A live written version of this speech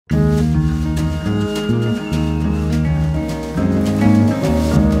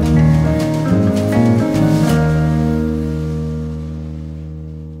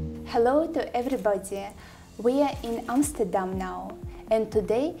everybody. We are in Amsterdam now, and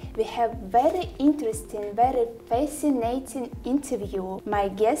today we have very interesting, very fascinating interview. My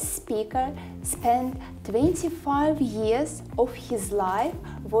guest speaker spent 25 years of his life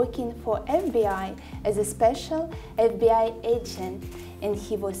working for FBI as a special FBI agent, and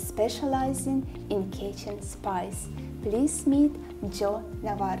he was specializing in catching spies. Please meet Joe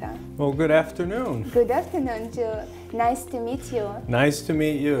Navarro. Well, good afternoon. Good afternoon, Joe. Nice to meet you. Nice to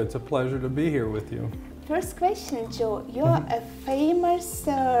meet you. It's a pleasure to be here with you. First question, Joe. You're a famous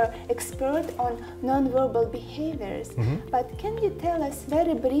expert on nonverbal behaviors, but can you tell us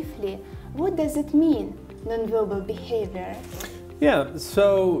very briefly, what does it mean, nonverbal behavior? Yeah,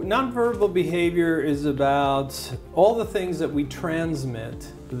 so nonverbal behavior is about all the things that we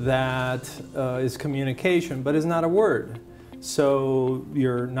transmit that is communication, but is not a word. So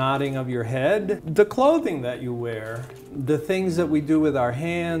your nodding of your head, the clothing that you wear, the things that we do with our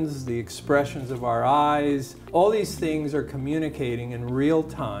hands, the expressions of our eyes, all these things are communicating in real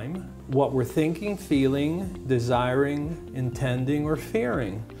time what we're thinking, feeling, desiring, intending, or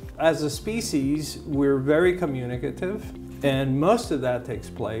fearing. As a species, we're very communicative, and most of that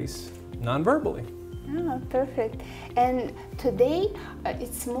takes place non-verbally. Oh, perfect. And today,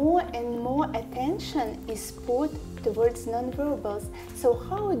 it's more and more attention is put towards nonverbals. So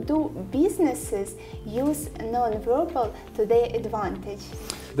how do businesses use nonverbal to their advantage?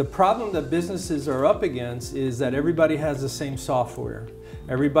 The problem that businesses are up against is that everybody has the same software.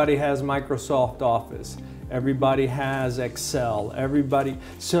 Everybody has Microsoft Office. Everybody has Excel.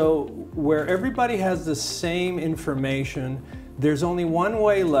 So where everybody has the same information, there's only one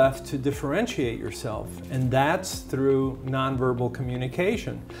way left to differentiate yourself, and that's through nonverbal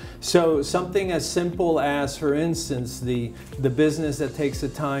communication. So something as simple as, for instance, the business that takes the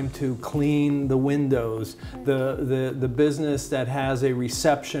time to clean the windows, the business that has a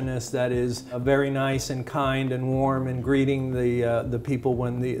receptionist that is very nice and kind and warm and greeting the people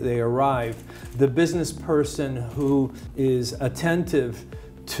when they arrive, the business person who is attentive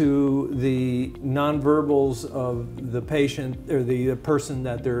to the nonverbals of the patient or the person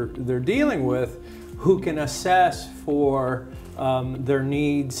that they're dealing with, who can assess for their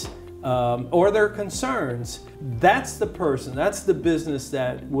needs or their concerns. That's the person, that's the business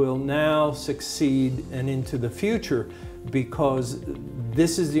that will now succeed and into the future, because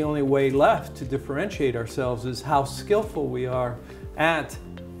this is the only way left to differentiate ourselves, is how skillful we are at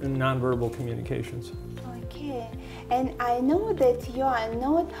nonverbal communications. Okay, and I know that you are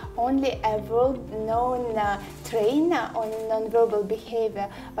not only a world-known trainer on nonverbal behavior,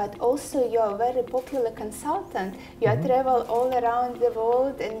 but also you are a very popular consultant. You travel all around the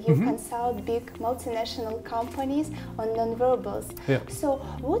world and you consult big multinational companies on nonverbals. Yeah. So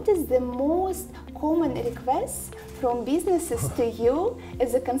what is the most common request from businesses to you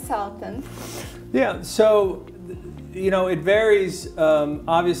as a consultant? Yeah, so it varies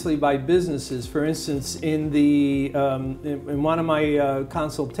obviously by businesses. For instance, in one of my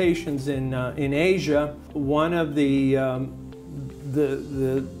consultations in Asia, one of the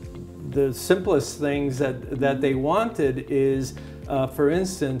simplest things that they wanted is, for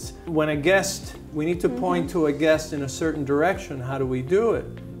instance, when we need to point to a guest in a certain direction, how do we do it?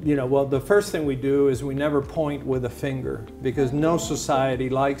 Well, the first thing we do is we never point with a finger, because no society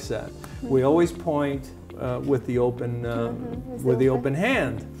likes that. We always point with the open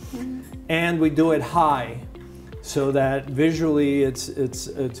hand, and we do it high, so that visually it's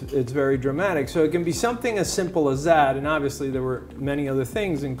very dramatic. So it can be something as simple as that, and obviously there were many other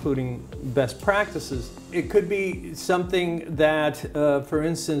things, including best practices. It could be something that, for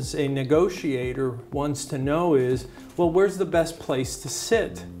instance, a negotiator wants to know is, well, where's the best place to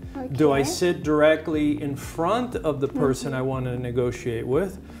sit? Okay. Do I sit directly in front of the person I want to negotiate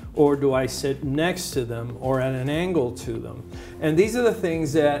with? Or do I sit next to them or at an angle to them? And these are the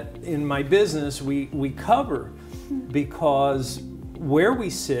things that in my business we cover, because where we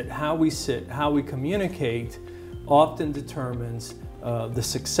sit, how we communicate often determines the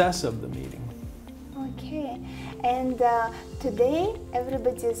success of the meeting. Okay, and today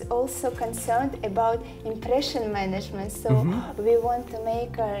everybody is also concerned about impression management. So we want to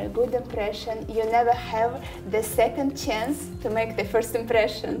make a good impression. You never have the second chance to make the first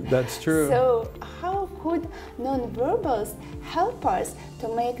impression. That's true. So how could nonverbals help us to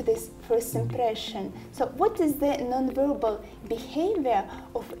make this first impression? So what is the nonverbal behavior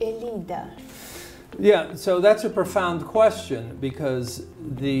of a leader? Yeah, so that's a profound question, because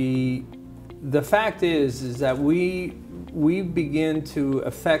the fact is that we begin to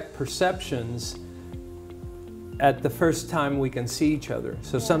affect perceptions at the first time we can see each other.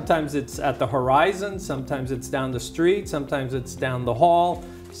 So sometimes it's at the horizon, sometimes it's down the street, sometimes it's down the hall,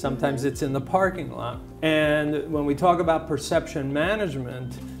 Sometimes it's in the parking lot. And when we talk about perception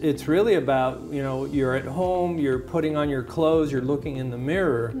management, it's really about, you know, you're at home, you're putting on your clothes, you're looking in the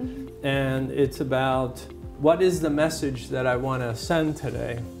mirror, and it's about what is the message that I want to send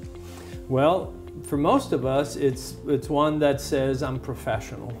today? Well, for most of us, it's one that says I'm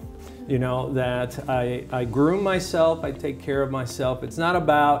professional. You know, that I groom myself, I take care of myself. It's not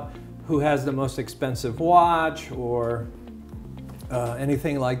about who has the most expensive watch or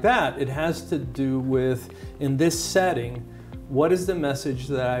anything like that. It has to do with, in this setting, what is the message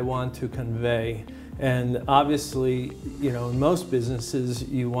that I want to convey? And obviously, you know, in most businesses,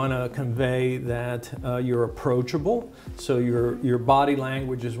 you want to convey that you're approachable. So your body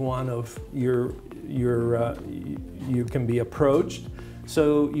language is one of you can be approached.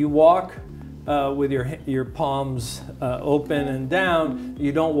 So you walk with your palms open and down.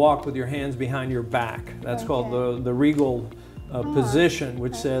 You don't walk with your hands behind your back. That's called the regal position,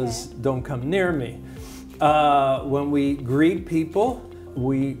 which says, don't come near me. When we greet people,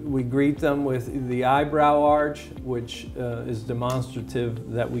 we greet them with the eyebrow arch, which is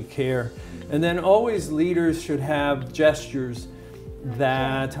demonstrative that we care. And then always leaders should have gestures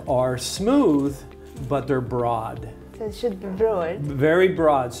that are smooth, but they're broad. So it should be broad. Very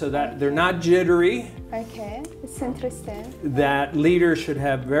broad, so that they're not jittery. Okay, it's interesting. That leaders should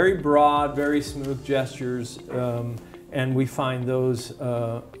have very broad, very smooth gestures, and we find those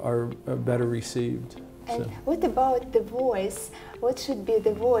are better received. And what about the voice? What should be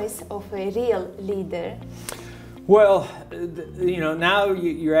the voice of a real leader? Well, you know, now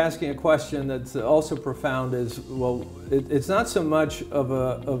you're asking a question that's also profound. Is well, it's not so much of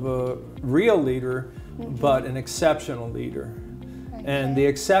a real leader, but an exceptional leader. And the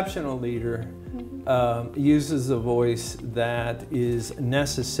exceptional leader uses a voice that is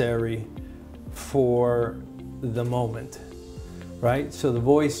necessary for the moment, right? So the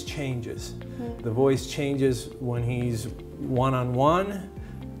voice changes. The voice changes when he's one-on-one.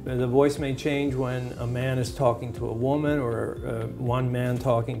 The voice may change when a man is talking to a woman, or one man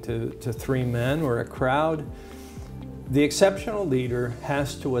talking to three men, or a crowd. The exceptional leader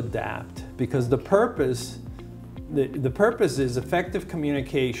has to adapt, because the purpose is effective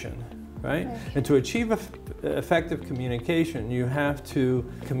communication, right? And to achieve effective communication, you have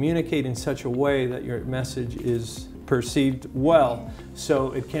to communicate in such a way that your message is perceived well.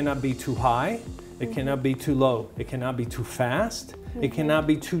 So it cannot be too high, it cannot be too low, it cannot be too fast, it cannot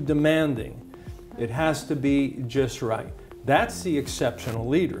be too demanding. It has to be just right. That's the exceptional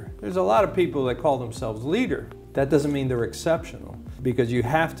leader. There's a lot of people that call themselves leader. That doesn't mean they're exceptional, because you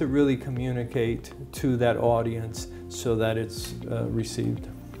have to really communicate to that audience so that it's received.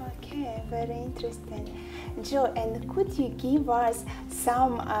 Okay, very interesting. Joe, and could you give us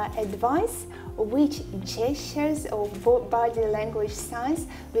some advice which gestures or body language signs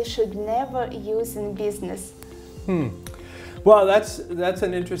we should never use in business? Well, that's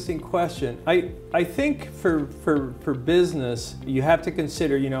an interesting question. I think for business, you have to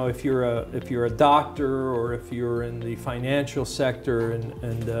consider, you know, if you're a doctor, or if you're in the financial sector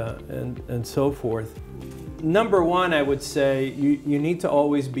and so forth. Number one, I would say you need to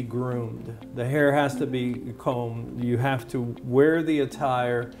always be groomed. The hair has to be combed. You have to wear the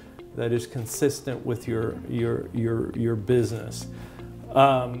attire that is consistent with your business.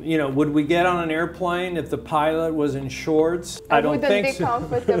 You know, would we get on an airplane if the pilot was in shorts? I don't think so.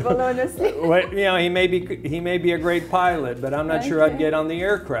 Wouldn't be comfortable, honestly. Well, you know, he may be a great pilot, but I'm not sure I'd get on the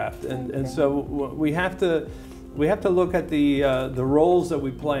aircraft. And so we have to look at the roles that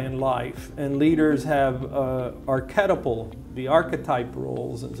we play in life. And leaders have the archetype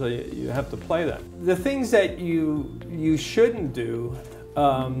roles, and so you have to play that. The things that you shouldn't do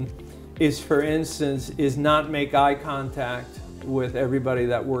is, for instance, is not make eye contact with everybody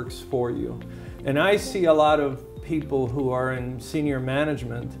that works for you. And I see a lot of people who are in senior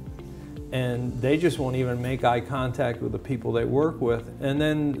management, and they just won't even make eye contact with the people they work with. And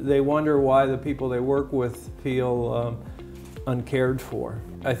then they wonder why the people they work with feel uncared for.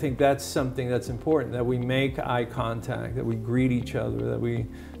 I think that's something that's important, that we make eye contact, that we greet each other, that we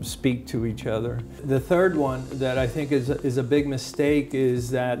speak to each other. The third one that I think is a big mistake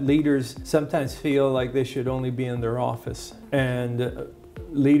is that leaders sometimes feel like they should only be in their office, and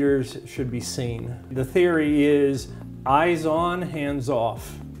leaders should be seen. The theory is eyes on, hands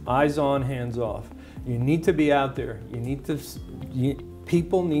off. Eyes on, hands off. You need to be out there.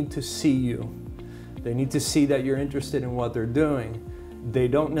 People need to see you. They need to see that you're interested in what they're doing. They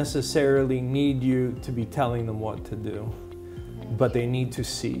don't necessarily need you to be telling them what to do, but they need to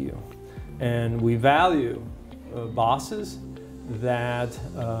see you. And we value bosses that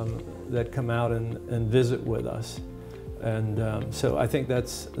come out and visit with us. And so I think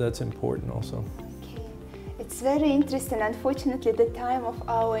that's important also. It's very interesting. Unfortunately, the time of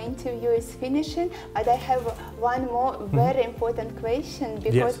our interview is finishing, but I have one more very important question,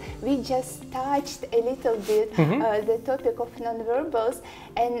 because we just touched a little bit the topic of nonverbals,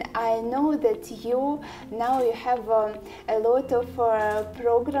 and I know that you have a lot of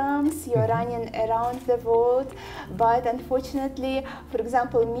programs you're running around the world, but unfortunately, for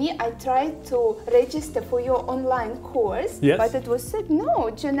example, me, I tried to register for your online course, but it was said, no,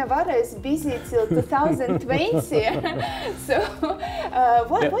 NAVARRO is busy till 2020. So,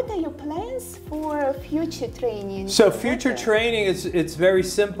 what are your plans for future training? So future training, it's very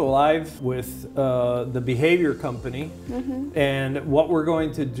simple. With the behavior company, and what we're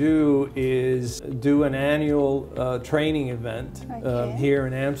going to do is do an annual training event here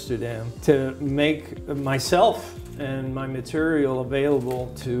in Amsterdam to make myself and my material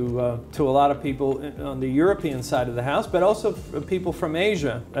available to a lot of people on the European side of the house, but also people from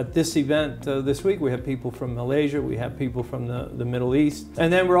Asia. At this event this week, we have people from Malaysia, we have people from the Middle East,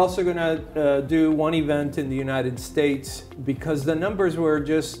 and then we're also going to do one event in the United States, because the numbers were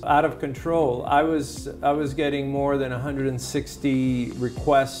just out of control. I was getting more than 160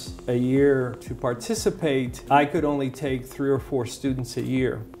 requests a year to participate. I could only take 3 or 4 students a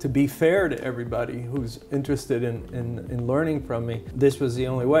year. To be fair to everybody who's interested in learning from me, this was the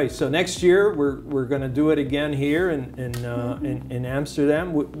only way. So next year we're going to do it again here in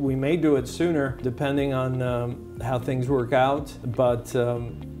Amsterdam. We may do it sooner depending on how things work out, but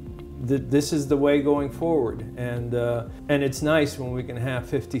this is the way going forward, and it's nice when we can have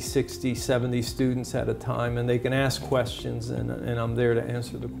 50, 60, 70 students at a time, and they can ask questions, and I'm there to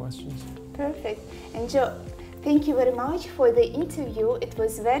answer the questions. Perfect. And Joe, thank you very much for the interview. It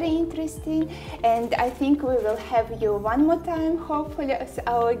was very interesting, and I think we will have you one more time, hopefully, as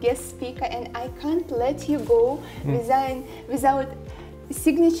our guest speaker. And I can't let you go without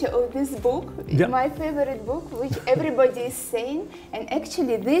signature of this book, my favorite book, which everybody is saying. And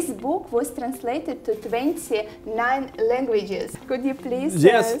actually, this book was translated to 29 languages. Could you please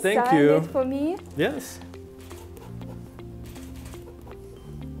sign it for me? Yes.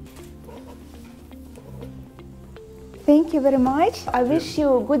 Thank you very much. I wish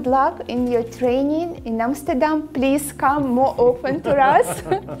you good luck in your training in Amsterdam. Please come more often to us.